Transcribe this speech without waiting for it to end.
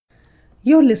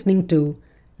You're listening to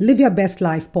Live Your Best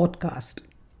Life podcast.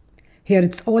 Here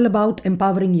it's all about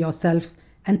empowering yourself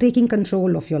and taking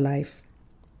control of your life.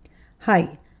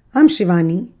 Hi, I'm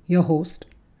Shivani, your host,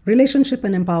 relationship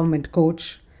and empowerment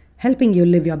coach, helping you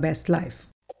live your best life.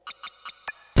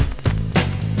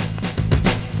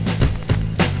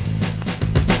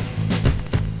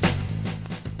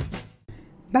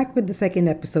 Back with the second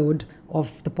episode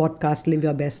of the podcast Live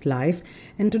Your Best Life,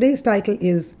 and today's title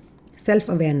is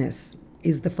Self-Awareness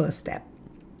is the First Step.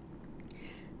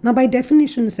 Now, by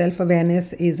definition,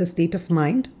 self-awareness is a state of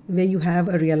mind where you have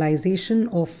a realization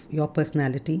of your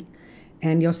personality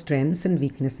and your strengths and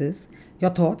weaknesses,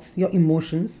 your thoughts, your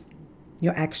emotions,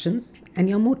 your actions, and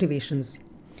your motivations.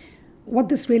 What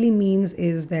this really means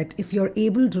is that if you're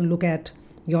able to look at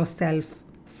yourself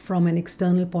from an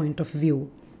external point of view,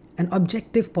 an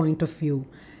objective point of view,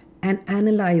 and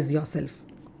analyze yourself,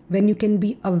 when you can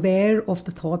be aware of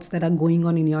the thoughts that are going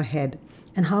on in your head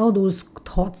and how those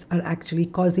thoughts are actually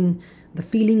causing the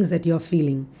feelings that you're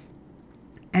feeling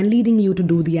and leading you to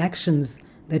do the actions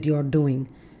that you're doing,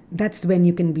 that's when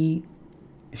you can be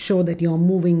sure that you're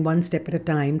moving one step at a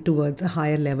time towards a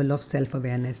higher level of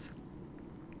self-awareness.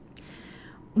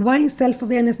 Why is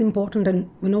self-awareness important, and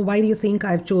why do you think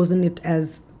I've chosen it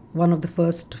as one of the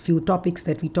first few topics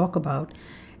that we talk about?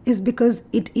 Is because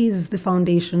it is the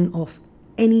foundation of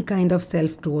any kind of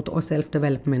self-growth or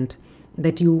self-development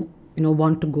that you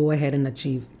want to go ahead and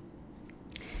achieve.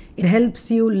 It helps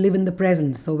you live in the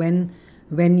present. So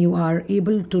when you are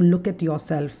able to look at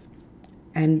yourself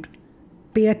and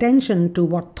pay attention to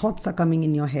what thoughts are coming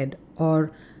in your head,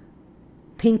 or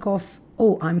think of,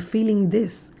 oh, I'm feeling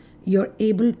this, you're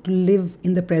able to live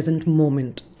in the present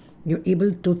moment. You're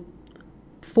able to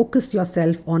focus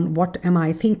yourself on what am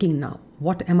I thinking now?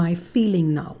 What am I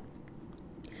feeling now?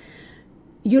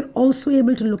 You're also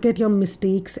able to look at your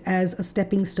mistakes as a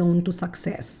stepping stone to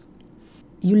success.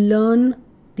 You learn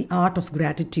the art of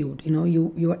gratitude.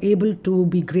 You are able to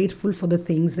be grateful for the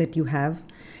things that you have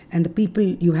and the people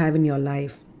you have in your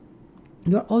life.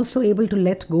 You're also able to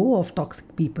let go of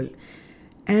toxic people.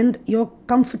 And you're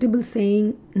comfortable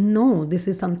saying, no, this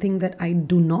is something that I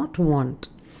do not want.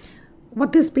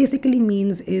 What this basically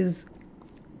means is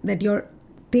that you're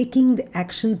taking the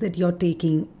actions that you're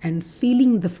taking and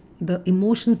feeling the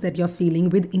emotions that you're feeling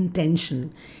with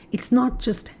intention. It's not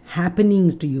just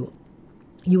happening to you.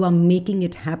 You are making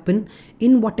it happen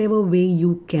in whatever way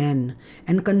you can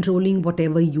and controlling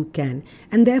whatever you can.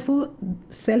 And therefore,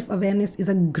 self-awareness is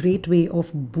a great way of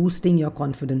boosting your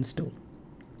confidence too.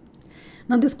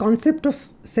 Now, this concept of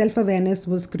self-awareness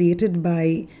was created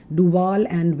by Duval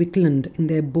and Wickland in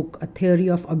their book, A Theory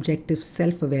of Objective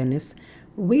Self-Awareness,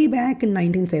 way back in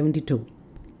 1972.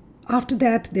 After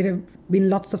that, there have been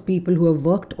lots of people who have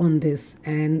worked on this,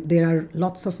 and there are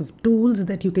lots of tools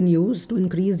that you can use to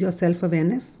increase your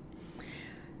self-awareness.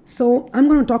 So I'm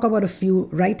going to talk about a few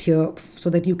right here so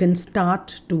that you can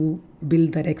start to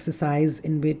build that exercise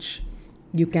in which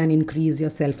you can increase your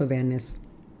self-awareness.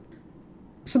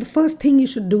 So the first thing you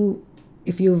should do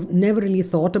if you've never really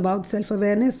thought about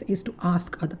self-awareness is to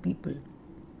ask other people.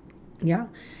 Yeah?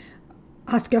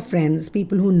 Ask your friends,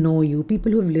 people who know you,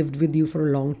 people who have lived with you for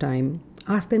a long time.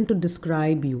 Ask them to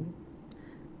describe you.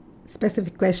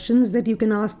 Specific questions that you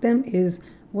can ask them is,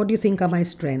 what do you think are my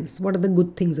strengths? What are the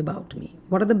good things about me?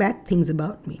 What are the bad things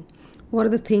about me? What are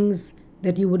the things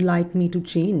that you would like me to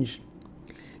change?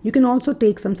 You can also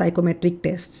take some psychometric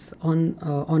tests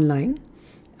online.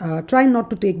 Try not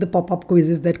to take the pop-up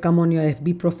quizzes that come on your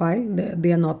FB profile.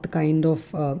 They are not the kind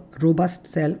of robust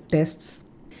self-tests.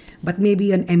 But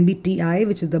maybe an MBTI,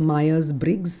 which is the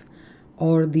Myers-Briggs,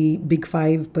 or the Big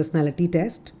Five personality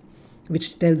test,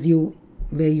 which tells you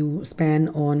where you span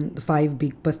on the 5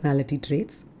 big personality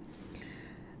traits.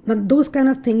 Now, those kind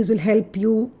of things will help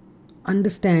you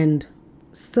understand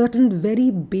certain very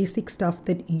basic stuff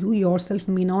that you yourself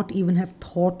may not even have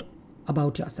thought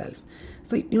about yourself.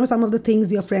 So, some of the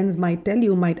things your friends might tell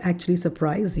you might actually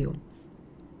surprise you.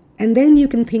 And then you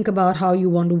can think about how you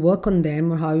want to work on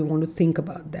them or how you want to think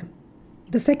about them.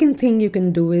 The second thing you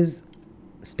can do is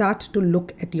start to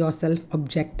look at yourself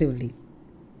objectively.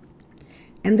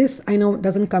 And this, I know,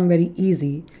 doesn't come very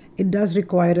easy. It does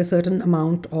require a certain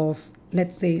amount of,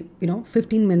 let's say,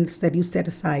 15 minutes that you set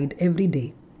aside every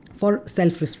day for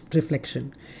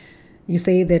self-reflection. You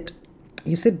say that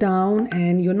you sit down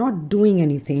and you're not doing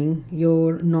anything.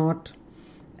 You're not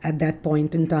at that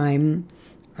point in time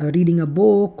reading a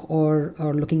book or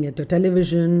looking at your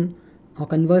television or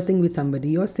conversing with somebody.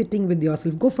 You're sitting with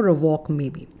yourself. Go for a walk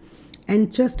maybe.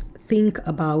 And just think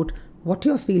about what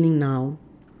you're feeling now.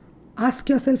 Ask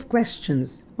yourself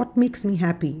questions. What makes me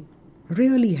happy?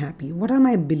 Really happy? What are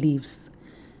my beliefs?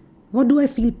 What do I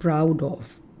feel proud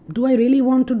of? Do I really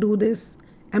want to do this?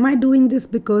 Am I doing this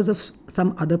because of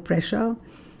some other pressure?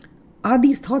 Are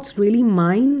these thoughts really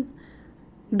mine?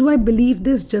 Do I believe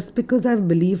this just because I've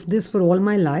believed this for all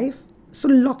my life? So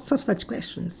lots of such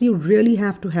questions. You really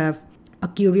have to have a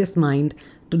curious mind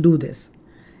to do this.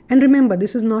 And remember,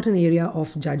 this is not an area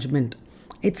of judgment.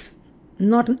 It's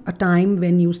not a time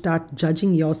when you start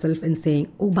judging yourself and saying,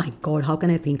 oh my God, how can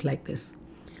I think like this?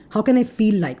 How can I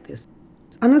feel like this?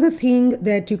 Another thing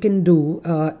that you can do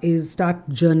is start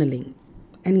journaling.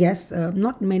 And yes,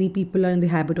 not many people are in the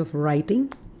habit of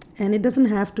writing. And it doesn't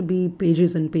have to be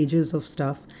pages and pages of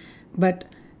stuff. But,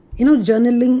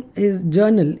 journal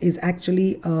is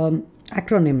actually an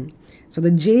acronym. So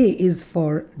the J is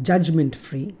for judgment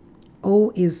free.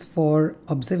 O is for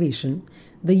observation.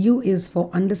 The U is for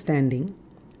understanding.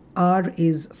 R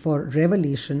is for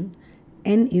revelation.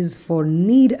 N is for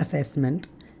need assessment.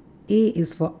 A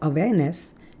is for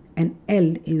awareness. And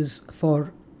L is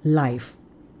for life.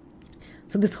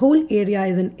 So this whole area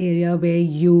is an area where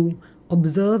you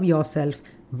observe yourself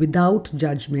without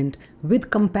judgment, with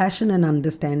compassion and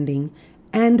understanding.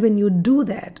 And when you do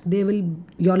that,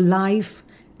 your life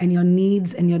and your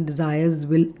needs and your desires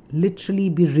will literally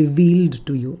be revealed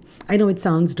to you. I know it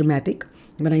sounds dramatic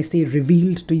when I say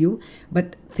revealed to you,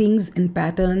 but things and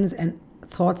patterns and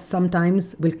thoughts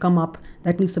sometimes will come up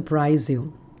that will surprise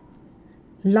you.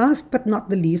 Last but not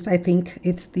the least, I think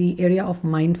it's the area of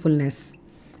mindfulness.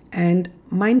 And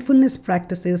mindfulness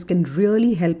practices can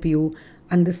really help you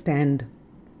understand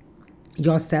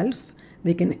yourself.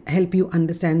 They can help you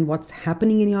understand what's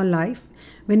happening in your life.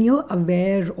 When you're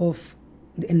aware of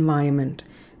the environment,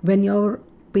 when you're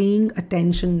paying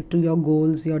attention to your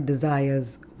goals, your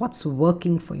desires, what's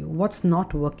working for you, what's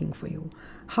not working for you.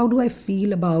 How do I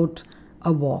feel about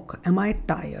a walk? Am I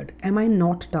tired? Am I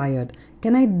not tired?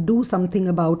 Can I do something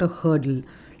about a hurdle?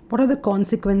 What are the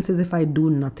consequences if I do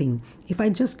nothing? If I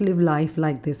just live life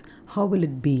like this, how will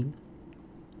it be?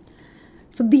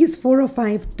 So these 4 or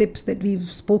 5 tips that we've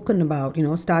spoken about,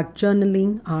 start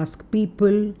journaling, ask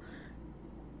people,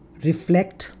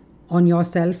 reflect on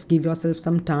yourself, give yourself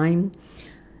some time,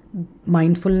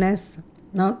 mindfulness.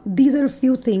 Now, these are a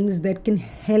few things that can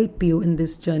help you in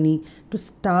this journey to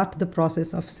start the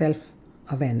process of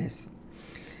self-awareness.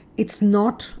 It's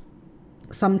not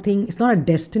a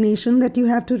destination that you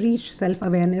have to reach.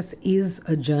 Self-awareness is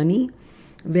a journey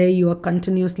where you are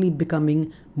continuously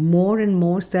becoming more and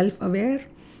more self-aware.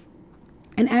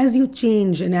 And as you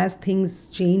change and as things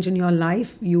change in your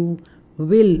life, you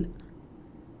will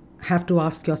have to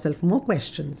ask yourself more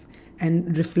questions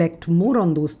and reflect more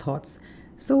on those thoughts.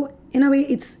 So in a way,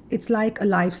 it's like a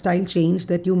lifestyle change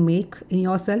that you make in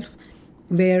yourself,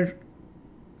 where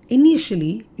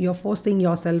initially you're forcing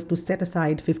yourself to set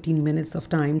aside 15 minutes of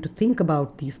time to think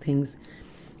about these things.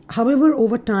 However,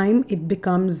 over time, it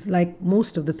becomes like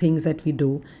most of the things that we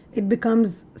do, it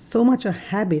becomes so much a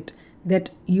habit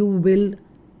that you will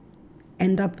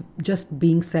end up just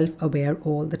being self-aware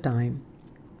all the time.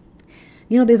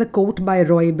 There's a quote by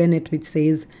Roy Bennett which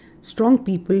says, "Strong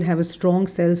people have a strong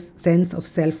sense of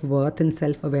self-worth and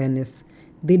self-awareness.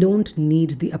 They don't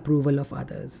need the approval of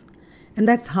others." And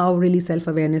that's how really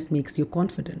self-awareness makes you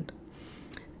confident.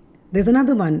 There's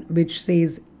another one which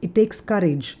says, "It takes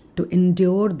courage to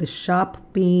endure the sharp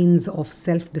pains of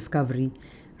self-discovery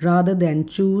rather than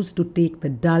choose to take the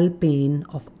dull pain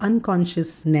of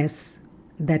unconsciousness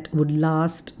that would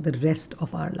last the rest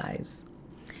of our lives."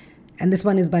 And this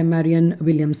one is by Marianne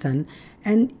Williamson.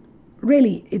 And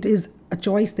really, it is a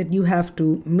choice that you have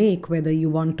to make, whether you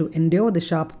want to endure the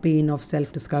sharp pain of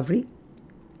self-discovery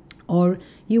or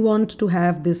you want to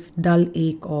have this dull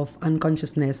ache of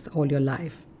unconsciousness all your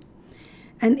life.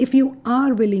 And if you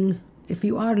are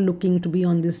looking to be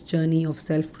on this journey of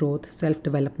self-growth,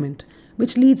 self-development,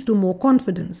 which leads to more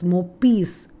confidence, more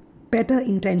peace, better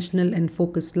intentional and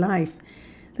focused life,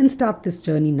 then start this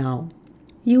journey now.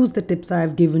 Use the tips I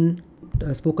have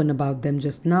spoken about them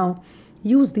just now.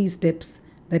 Use these tips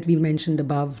that we mentioned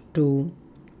above to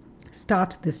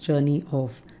start this journey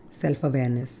of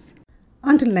self-awareness.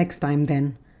 Until next time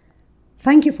then,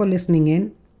 thank you for listening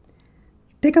in.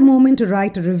 Take a moment to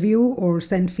write a review or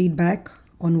send feedback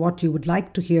on what you would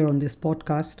like to hear on this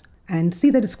podcast, and see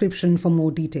the description for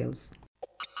more details.